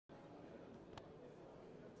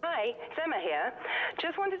Hey, it's Emma here.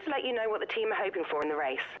 Just wanted to let you know what the team are hoping for in the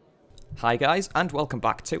race. Hi guys, and welcome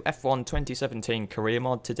back to F1 2017 Career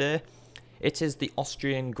Mod today. It is the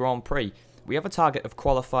Austrian Grand Prix. We have a target of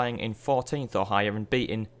qualifying in 14th or higher and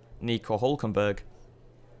beating Nico Hülkenberg.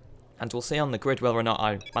 And we'll see on the grid whether or not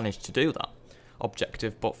I managed to do that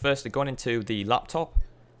objective. But firstly, going into the laptop,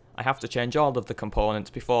 I have to change all of the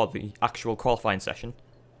components before the actual qualifying session.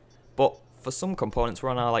 But for some components, we're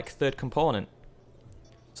on our third component.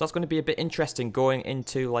 So that's going to be a bit interesting going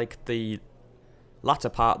into the latter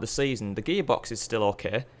part of the season. The gearbox is still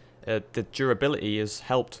okay. The durability has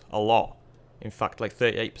helped a lot. In fact,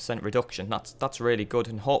 38% reduction. That's really good,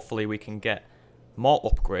 and hopefully we can get more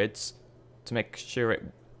upgrades to make sure it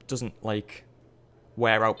doesn't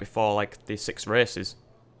wear out before the 6 races.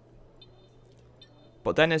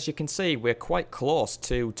 But then, as you can see, we're quite close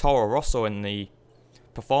to Toro Rosso in the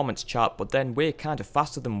performance chart, but then we're kind of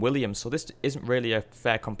faster than Williams, so this isn't really a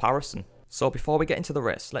fair comparison. So before we get into the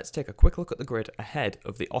race, let's take a quick look at the grid ahead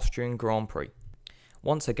of the Austrian Grand Prix.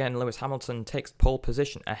 Once again, Lewis Hamilton takes pole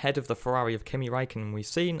position ahead of the Ferrari of Kimi Räikkönen. We've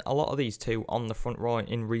seen a lot of these two on the front row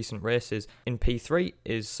in recent races. In P3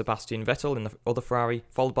 is Sebastian Vettel in the other Ferrari,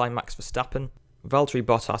 followed by Max Verstappen. Valtteri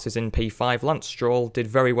Bottas is in P5. Lance Stroll did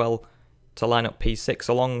very well to line up P6,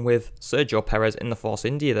 along with Sergio Perez in the Force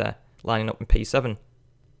India there, lining up in P7.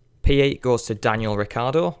 P8 goes to Daniel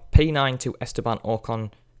Ricciardo, P9 to Esteban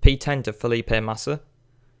Ocon, P10 to Felipe Massa.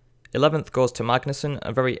 11th goes to Magnussen,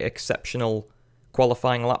 a very exceptional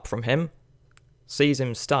qualifying lap from him. Sees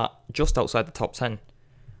him start just outside the top 10.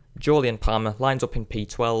 Jolyon Palmer lines up in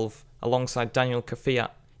P12, alongside Daniel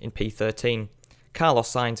Kvyat in P13.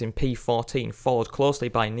 Carlos Sainz in P14, followed closely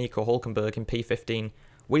by Nico Hülkenberg in P15.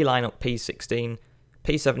 We line up P16,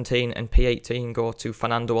 P17 and P18 go to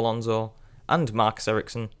Fernando Alonso and Marcus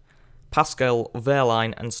Ericsson. Pascal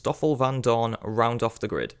Wehrlein and Stoffel van Dorn round off the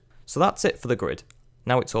grid. So that's it for the grid.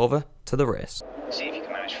 Now it's over to the race. See if you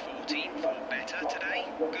can manage 14th or better today.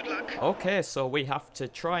 Good luck. Okay, so we have to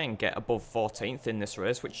try and get above 14th in this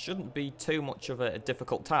race, which shouldn't be too much of a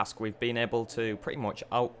difficult task. We've been able to pretty much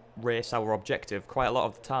outrace our objective quite a lot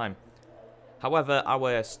of the time. However,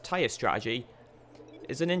 our tyre strategy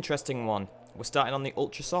is an interesting one. We're starting on the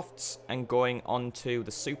Ultra Softs and going on to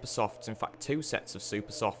the Super Softs. In fact, 2 sets of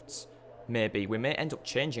Super Softs. Maybe. We may end up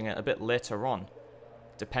changing it a bit later on,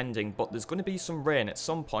 depending, but there's going to be some rain at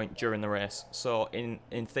some point during the race. So in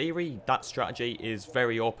theory, that strategy is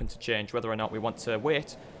very open to change, whether or not we want to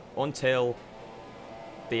wait until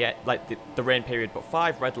the rain period. But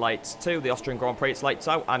 5 red lights to the Austrian Grand Prix, it's lights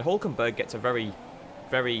out, and Hülkenberg gets a very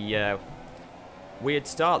weird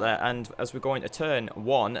start there, and as we go into turn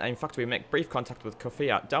 1, in fact we make brief contact with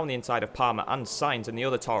Kvyat down the inside of Palmer and Sainz and the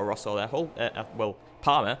other Toro Rosso there.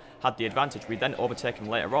 Palmer had the advantage. We then overtake him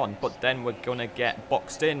later on, but then we're going to get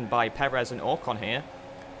boxed in by Perez and Ocon here.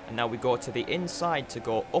 And now we go to the inside to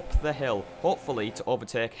go up the hill, hopefully to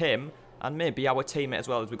overtake him and maybe our teammate as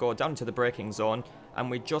well, as we go down to the braking zone. And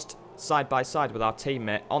we're just side by side with our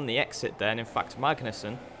teammate on the exit there. And in fact,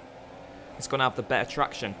 Magnussen is going to have the better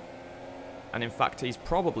traction. And in fact, he's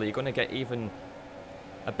probably going to get even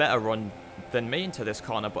a better run than me into this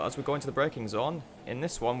corner. But as we go into the braking zone, in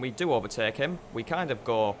this one, we do overtake him. We kind of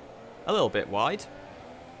go a little bit wide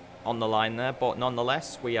on the line there, but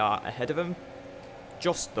nonetheless, we are ahead of him.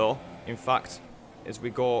 Just though, in fact, as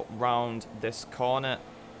we go round this corner,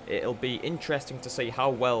 it'll be interesting to see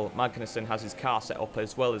how well Magnussen has his car set up,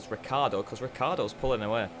 as well as Ricciardo, because Ricciardo's pulling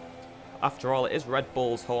away. After all, it is Red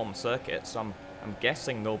Bull's home circuit, so I'm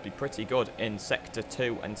guessing they'll be pretty good in Sector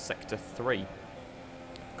 2 and Sector 3,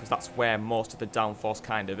 because that's where most of the downforce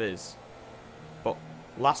kind of is. But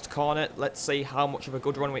last corner, let's see how much of a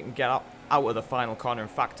good run we can get out of the final corner. In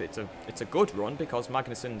fact, it's a good run because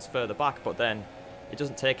Magnussen's further back, but then it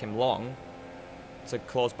doesn't take him long to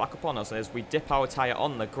close back up on us. As we dip our tyre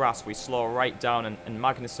on the grass, we slow right down, and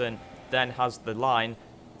Magnussen then has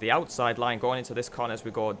the outside line going into this corner as we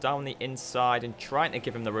go down the inside and trying to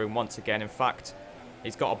give him the room once again. In fact,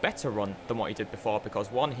 he's got a better run than what he did before because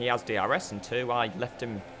 1, he has DRS, and 2, I left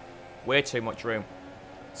him way too much room.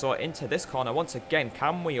 So into this corner once again,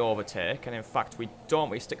 can we overtake? And in fact we don't,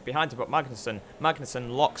 we stick behind him, but Magnussen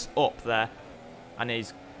locks up there and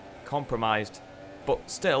he's compromised. But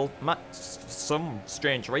still, for some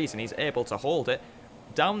strange reason, he's able to hold it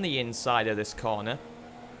down the inside of this corner.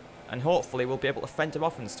 And hopefully we'll be able to fend him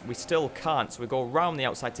off, and we still can't. So we go round the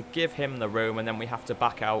outside to give him the room, and then we have to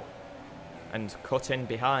back out and cut in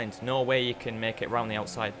behind. No way you can make it round the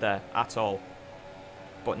outside there at all.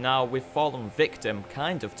 But now we've fallen victim,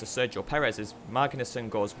 kind of, to Sergio Perez as Magnussen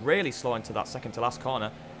goes really slow into that second to last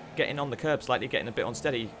corner. getting on the curb slightly, getting a bit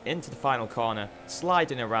unsteady into the final corner,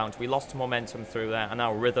 sliding around. We lost momentum through there and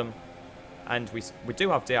our rhythm. And we do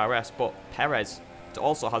have DRS, but Perez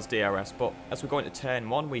also has DRS. But as we go into turn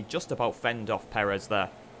 1, we just about fend off Perez there.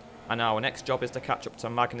 And our next job is to catch up to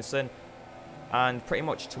Magnussen. And pretty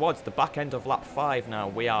much towards the back end of lap 5 now,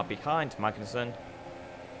 we are behind Magnussen.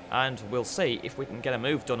 And we'll see if we can get a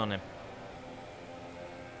move done on him.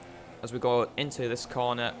 As we go into this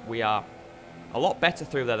corner, we are a lot better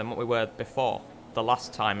through there than what we were before the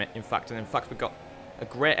last time, in fact. And in fact, we got a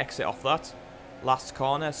great exit off that last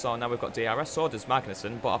corner. So now we've got DRS, so does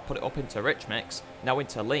Magnussen. But I've put it up into rich mix, now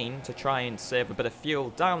into lean to try and save a bit of fuel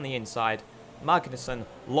down the inside. Magnussen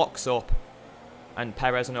locks up and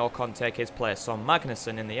Perez and Ocon take his place. So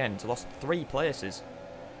Magnussen in the end lost 3 places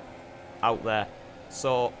out there.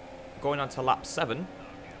 So going on to lap 7,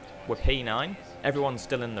 we're P9. Everyone's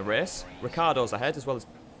still in the race. Ricciardo's ahead as well as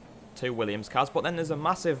 2 Williams cars. But then there's a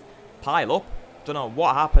massive pile up. Don't know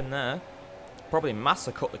what happened there. Probably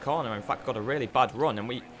Massa cut the corner. In fact, got a really bad run. And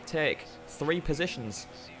we take 3 positions.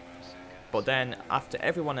 But then after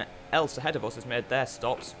everyone else ahead of us has made their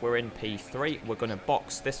stops, we're in P3. We're going to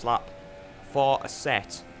box this lap for a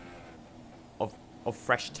set of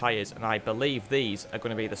fresh tyres. And I believe these are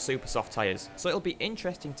going to be the super soft tyres. So it'll be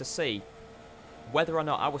interesting to see whether or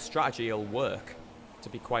not our strategy will work, to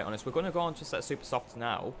be quite honest. We're going to go on to a set of super softs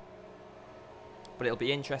now. But it'll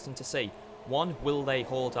be interesting to see. 1, will they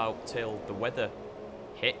hold out till the weather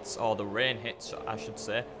hits, or the rain hits, I should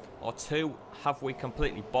say. Or 2, have we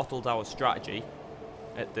completely bottled our strategy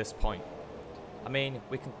at this point? I mean,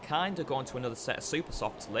 we can kind of go into another set of super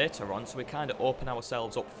softs later on, so we kind of open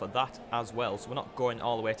ourselves up for that as well. So we're not going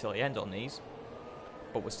all the way till the end on these.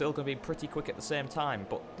 But we're still going to be pretty quick at the same time.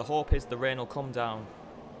 But the hope is the rain will come down,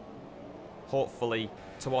 hopefully,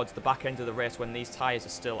 towards the back end of the race when these tyres are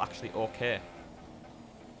still actually okay.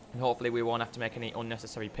 And hopefully we won't have to make any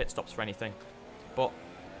unnecessary pit stops for anything. But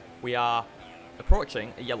we are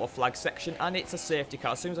approaching a yellow flag section, and it's a safety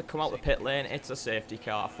car. As soon as I come out the pit lane, it's a safety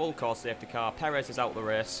car. Full course safety car. Perez is out the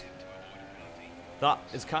race. That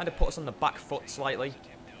has kind of put us on the back foot slightly,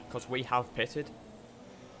 because we have pitted.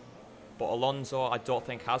 But Alonso, I don't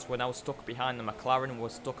think has. We're now stuck behind the McLaren. We're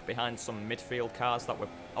stuck behind some midfield cars that were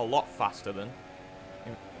a lot faster than,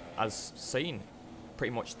 as seen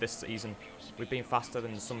pretty much this season. We've been faster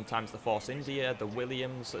than sometimes the Force India, the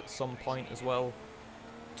Williams at some point as well.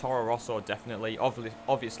 Toro Rosso definitely.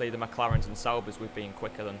 Obviously the McLarens and Saubers we've been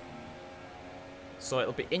quicker than. So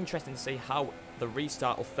it'll be interesting to see how the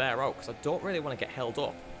restart will fare out, because I don't really want to get held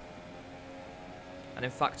up. And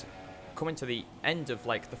in fact, coming to the end of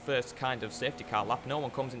like the first kind of safety car lap, no one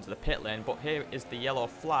comes into the pit lane, but here is the yellow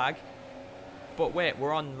flag. But wait,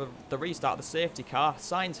 we're on the restart of the safety car.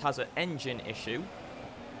 Sainz has an engine issue,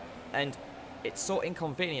 and it's so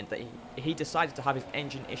inconvenient that he decided to have his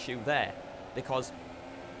engine issue there, because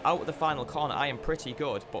out of the final corner I am pretty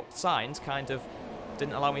good, but Sainz kind of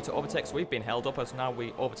didn't allow me to overtake, so we've been held up as now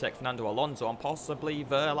we overtake Fernando Alonso and possibly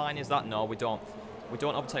Verline. Is that? No, we don't. We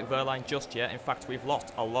don't overtake Verline just yet. In fact, we've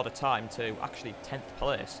lost a lot of time to actually 10th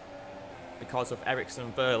place because of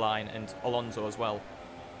Ericsson, Verline and Alonso as well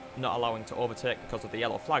not allowing to overtake because of the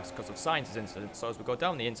yellow flags, because of Sainz's incident. So as we go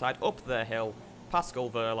down the inside, up the hill, Pascal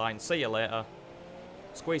Verline, see you later.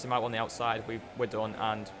 Squeeze him out on the outside, we're done,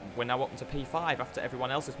 and we're now up to P5 after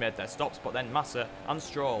everyone else has made their stops. But then Massa and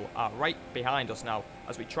Stroll are right behind us now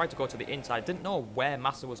as we tried to go to the inside. Didn't know where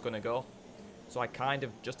Massa was going to go, so I kind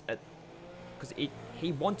of just, because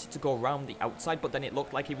he wanted to go around the outside, but then it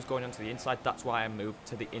looked like he was going onto the inside. That's why I moved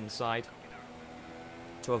to the inside,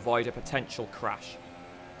 to avoid a potential crash.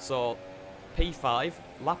 So P5,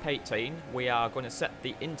 lap 18, we are going to set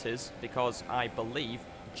the inters, because I believe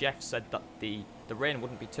Jeff said that the rain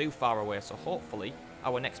wouldn't be too far away, so hopefully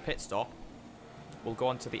our next pit stop will go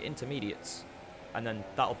on to the intermediates, and then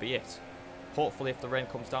that'll be it. Hopefully if the rain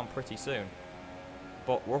comes down pretty soon.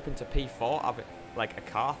 But we're up into P4, I've like a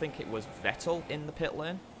car, I think it was Vettel in the pit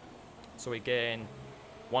lane, so we gain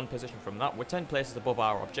 1 position from that. We're 10 places above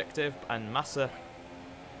our objective, and Massa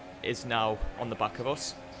is now on the back of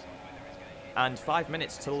us. And 5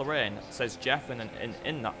 minutes till the rain, says Jeff, and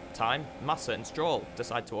in that time, Massa and Stroll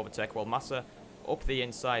decide to overtake. Well, Massa up the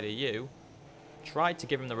inside of you, tried to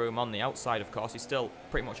give him the room on the outside, of course. He's still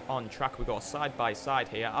pretty much on track. We go side by side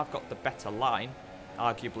here. I've got the better line,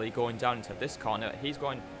 arguably, going down into this corner. He's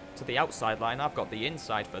going to the outside line. I've got the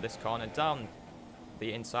inside for this corner, down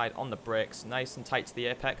the inside on the brakes, nice and tight to the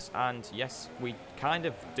apex. And yes, we kind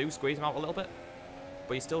of do squeeze him out a little bit,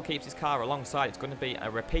 but he still keeps his car alongside. It's going to be a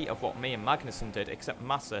repeat of what me and Magnussen did, except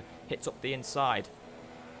Massa hits up the inside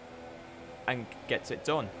and gets it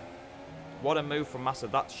done. what a move from Massa.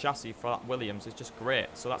 That chassis for that Williams is just great.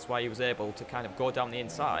 So that's why he was able to kind of go down the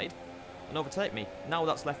inside and overtake me. Now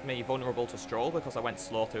that's left me vulnerable to Stroll because I went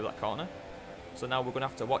slow through that corner. So now we're going to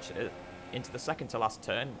have to watch it into the second to last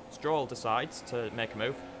turn. Stroll decides to make a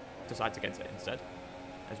move, decides against it instead.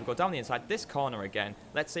 As we go down the inside, this corner again,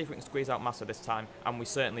 let's see if we can squeeze out Massa this time, and we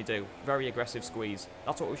certainly do. Very aggressive squeeze.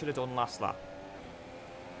 That's what we should have done last lap.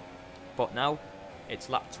 But now, it's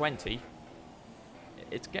lap 20.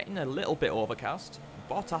 It's getting a little bit overcast.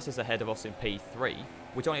 Bottas is ahead of us in P3.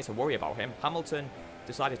 We don't need to worry about him. Hamilton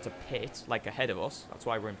decided to pit, like, ahead of us. That's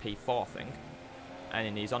why we're in P4, I think.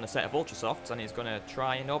 And he's on a set of ultra softs, and he's going to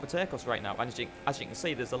try and overtake us right now. And as you can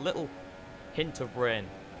see, there's a little hint of rain.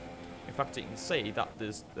 In fact, you can see that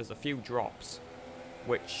there's a few drops,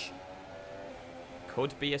 which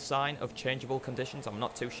could be a sign of changeable conditions. I'm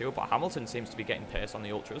not too sure, but Hamilton seems to be getting pace on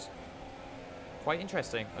the ultras. Quite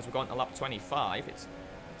interesting. As we're going to lap 25, it's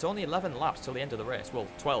only 11 laps till the end of the race. Well,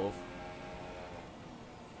 12.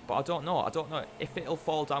 But I don't know if it'll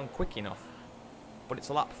fall down quick enough. But it's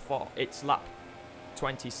lap 4. It's lap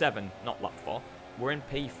 27, not lap 4. We're in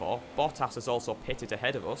P4. Bottas has also pitted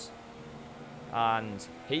ahead of us. And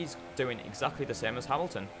he's doing exactly the same as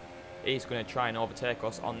Hamilton. He's going to try and overtake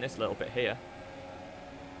us on this little bit here.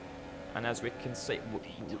 And as we can see,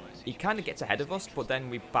 he kind of gets ahead of us, but then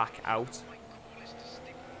we back out.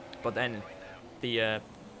 But then the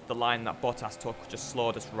line that Bottas took just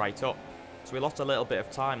slowed us right up. So we lost a little bit of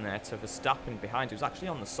time there to Verstappen behind, who's actually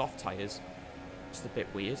on the soft tyres. Just a bit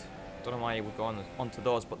weird. Don't know why he would go onto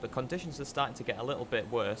those, but the conditions are starting to get a little bit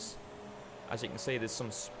worse. As you can see, there's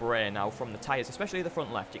some spray now from the tyres, especially the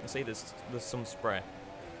front left. You can see there's some spray.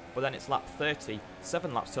 But then it's lap 30,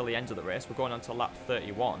 7 laps till the end of the race. We're going on to lap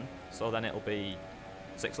 31, so then it'll be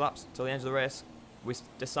 6 laps till the end of the race. We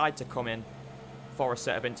decide to come in for a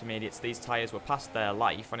set of intermediates. These tyres were past their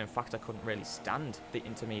life, and in fact I couldn't really stand the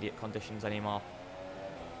intermediate conditions anymore.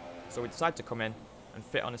 So we decide to come in and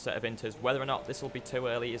fit on a set of inters. Whether or not this will be too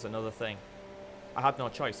early is another thing. I had no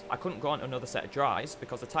choice. I couldn't go on to another set of dries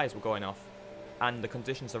because the tyres were going off. And the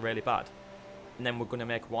conditions are really bad. And then we're going to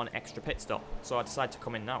make one extra pit stop. So I decided to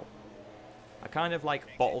come in now. I kind of like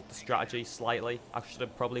bottled the strategy slightly. I should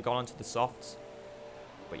have probably gone onto the softs.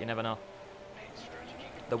 But you never know.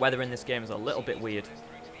 The weather in this game is a little bit weird.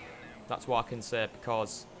 That's what I can say,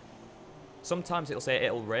 because sometimes it'll say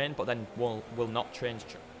it'll rain, but then will not change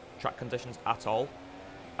track conditions at all.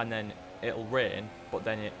 And then it'll rain, but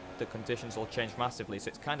then the conditions will change massively. So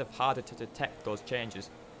it's kind of harder to detect those changes.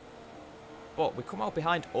 But we come out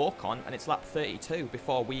behind Ocon, and it's lap 32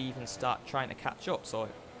 before we even start trying to catch up. So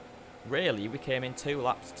really, we came in 2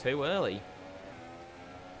 laps too early.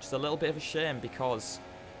 Just a little bit of a shame, because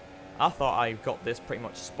I thought I got this pretty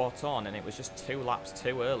much spot on, and it was just 2 laps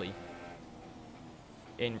too early.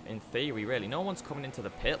 In theory, really. No one's coming into the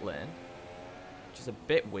pit lane, which is a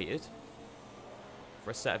bit weird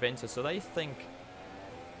for a set of inters. So they think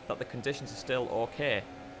that the conditions are still okay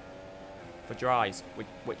for dries,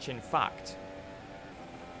 which in fact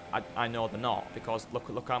I know they're not, because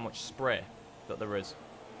look how much spray that there is.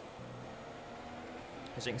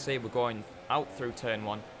 As you can see, we're going out through turn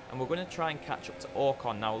 1, and we're going to try and catch up to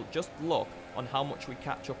Ocon now. Just look on how much we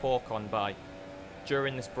catch up Ocon by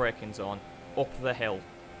during this braking zone up the hill.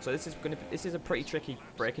 So this is a pretty tricky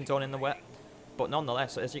braking zone in the wet, but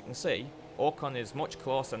nonetheless, as you can see, Ocon is much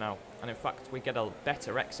closer now, and in fact we get a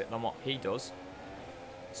better exit than what he does.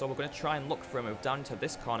 So we're going to try and look for a move down to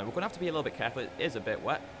this corner. We're going to have to be a little bit careful. It is a bit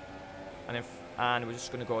wet. And we're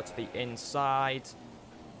just going to go to the inside.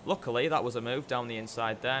 Luckily, that was a move down the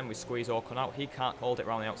inside there, and we squeeze Ocon out. He can't hold it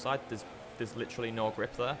around the outside. There's literally no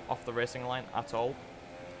grip there off the racing line at all.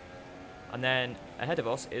 And then ahead of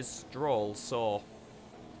us is Stroll. So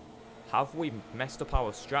have we messed up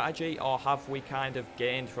our strategy, or have we kind of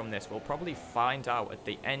gained from this? We'll probably find out at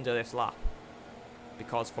the end of this lap.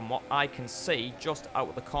 Because from what I can see, just out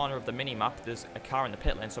of the corner of the mini-map, there's a car in the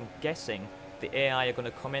pit lane. So I'm guessing the AI are going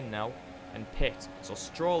to come in now and pit. So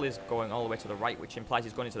Stroll is going all the way to the right, which implies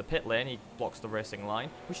he's going into the pit lane. He blocks the racing line,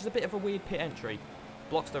 which is a bit of a weird pit entry.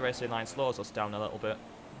 Blocks the racing line, slows us down a little bit.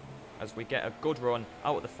 As we get a good run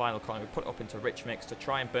out of the final corner, we put it up into rich mix to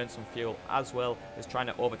try and burn some fuel, as well as trying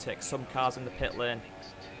to overtake some cars in the pit lane.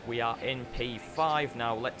 We are in P5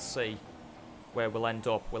 now. Let's see where we'll end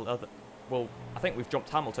up. Well, I think we've jumped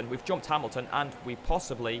Hamilton. We've jumped Hamilton, and we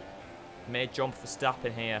possibly may jump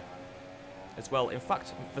Verstappen here as well. In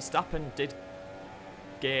fact, Verstappen did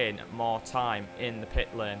gain more time in the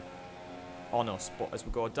pit lane on us, but as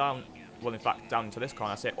we go down, well, in fact, down into this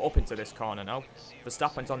corner, I say up into this corner now,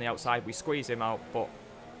 Verstappen's on the outside, we squeeze him out, but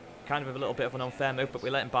kind of a little bit of an unfair move, but we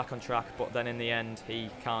let him back on track, but then in the end, he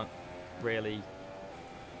can't really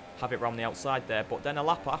have it round the outside there. But then a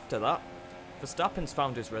lap after that, Verstappen's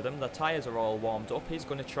found his rhythm. The tyres are all warmed up. He's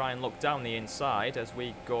going to try and look down the inside as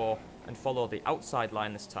we go and follow the outside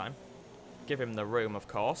line this time. Give him the room, of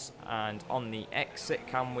course. And on the exit,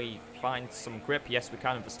 can we find some grip? Yes, we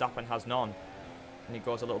can, and Verstappen has none. And he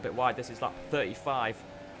goes a little bit wide. This is lap 35.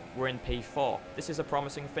 We're in P4. This is a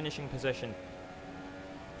promising finishing position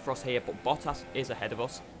for us here, but Bottas is ahead of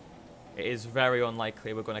us. It is very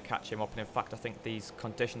unlikely we're going to catch him up, and in fact I think these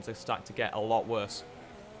conditions are starting to get a lot worse.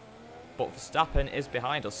 But Verstappen is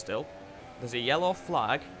behind us still. There's a yellow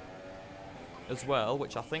flag as well,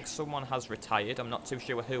 which I think someone has retired. I'm not too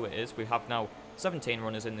sure who it is. We have now 17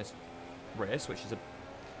 runners in this race, which is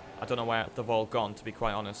I don't know where they've all gone, to be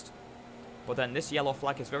quite honest. But then this yellow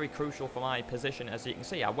flag is very crucial for my position. As you can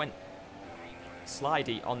see, I went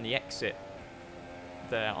slidey on the exit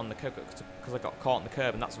there on the curb because I got caught on the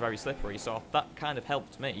curb, and that's very slippery. So that kind of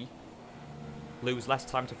helped me lose less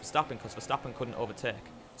time to Verstappen because Verstappen couldn't overtake.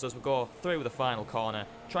 So as we go through the final corner,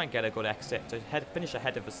 try and get a good exit to finish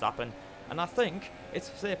ahead of Verstappen. And I think it's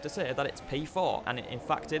safe to say that it's P4, and in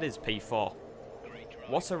fact it is P4.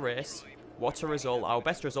 What a race, what a result, our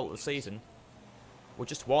best result of the season. We're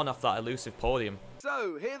just one off that elusive podium.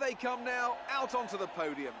 So here they come now, out onto the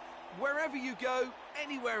podium. Wherever you go,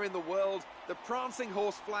 anywhere in the world, the prancing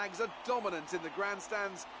horse flags are dominant in the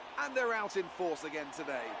grandstands, and they're out in force again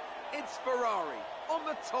today. It's Ferrari on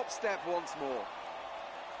the top step once more.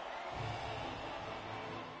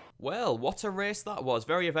 Well, what a race that was.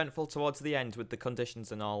 Very eventful towards the end with the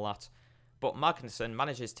conditions and all that. But Magnussen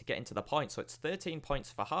manages to get into the points, so it's 13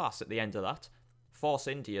 points for Haas at the end of that. Force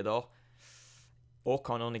India, though,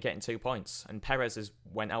 Ocon only getting 2 points, and Perez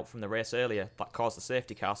went out from the race earlier. That caused the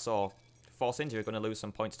safety car, so Force India are going to lose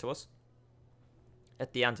some points to us.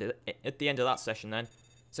 At the end of that session then,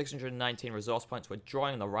 619 resource points. We're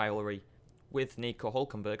drawing the rivalry with Nico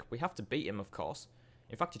Hülkenberg. We have to beat him, of course.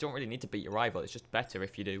 In fact, you don't really need to beat your rival. It's just better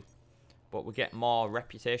if you do. But we get more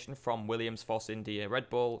reputation from Williams, Force India, Red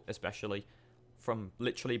Bull, especially, from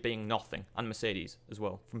literally being nothing, and Mercedes as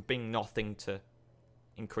well, from being nothing to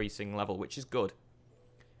increasing level, which is good.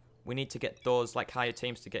 We need to get those like higher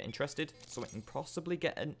teams to get interested, so we can possibly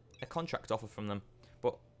get a contract offer from them.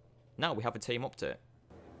 But now we have a team update.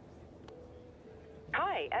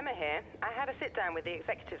 Hi, Emma here. I had a sit down with the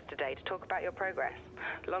executives today to talk about your progress.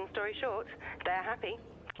 Long story short, they're happy.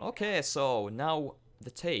 Okay, so now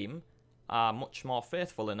the team are much more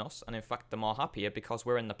faithful in us, and in fact they're more happier because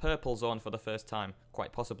we're in the purple zone for the first time,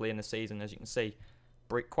 quite possibly in the season, as you can see,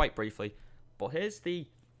 quite briefly. But here's the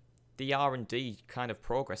R&D kind of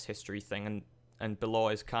progress history thing, and below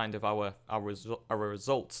is kind of our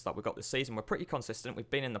results that we got this season. We're pretty consistent. We've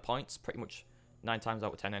been in the points pretty much 9 times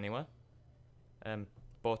out of 10 anyway.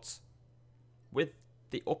 But with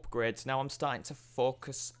the upgrades, now I'm starting to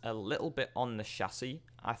focus a little bit on the chassis,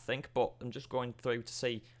 I think, but I'm just going through to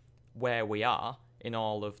see where we are in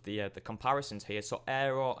all of the comparisons here. So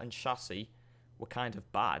aero and chassis were kind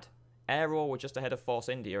of bad. Aero were just ahead of Force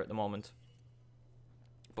India at the moment,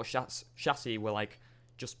 but chassis were like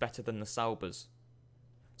just better than the Saubers.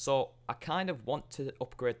 So I kind of want to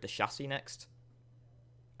upgrade the chassis next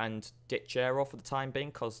and ditch aero for the time being,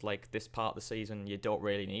 because like this part of the season you don't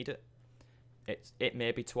really need it. It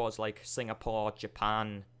may be towards like Singapore,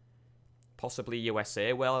 Japan, possibly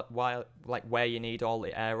USA, where you need all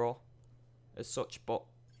the aero as such. But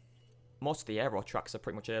most of the aero tracks are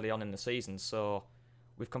pretty much early on in the season, so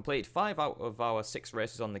we've completed 5 out of our 6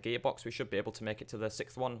 races on the gearbox. We should be able to make it to the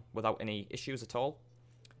 6th one without any issues at all.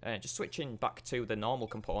 Just switching back to the normal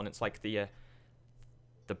components, like the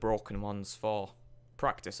broken ones for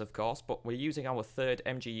practice, of course, but we're using our 3rd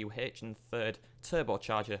MGU-H and 3rd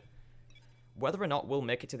turbocharger. Whether or not we'll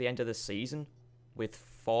make it to the end of the season with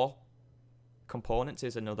 4 components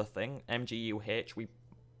is another thing. MGU-H,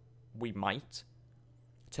 we might.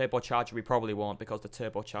 Turbocharger, we probably won't, because the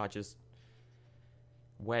turbocharger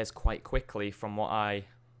wears quite quickly from what I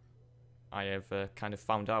have kind of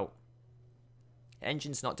found out.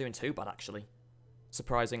 Engine's not doing too bad, actually,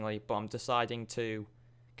 surprisingly, but I'm deciding to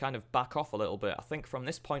kind of back off a little bit. I think from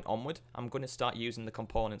this point onward, I'm going to start using the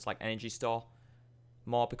components like Energy Store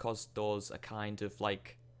more, because those are kind of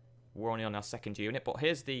like, we're only on our 2nd unit. But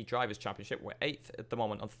here's the Drivers' Championship. We're 8th at the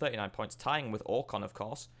moment on 39 points, tying with Ocon, of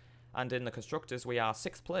course. And in the Constructors, we are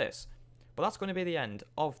 6th place. But that's going to be the end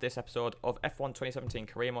of this episode of F1 2017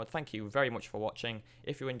 Career Mode. Thank you very much for watching.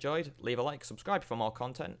 If you enjoyed, leave a like, subscribe for more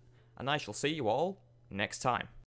content, and I shall see you all next time.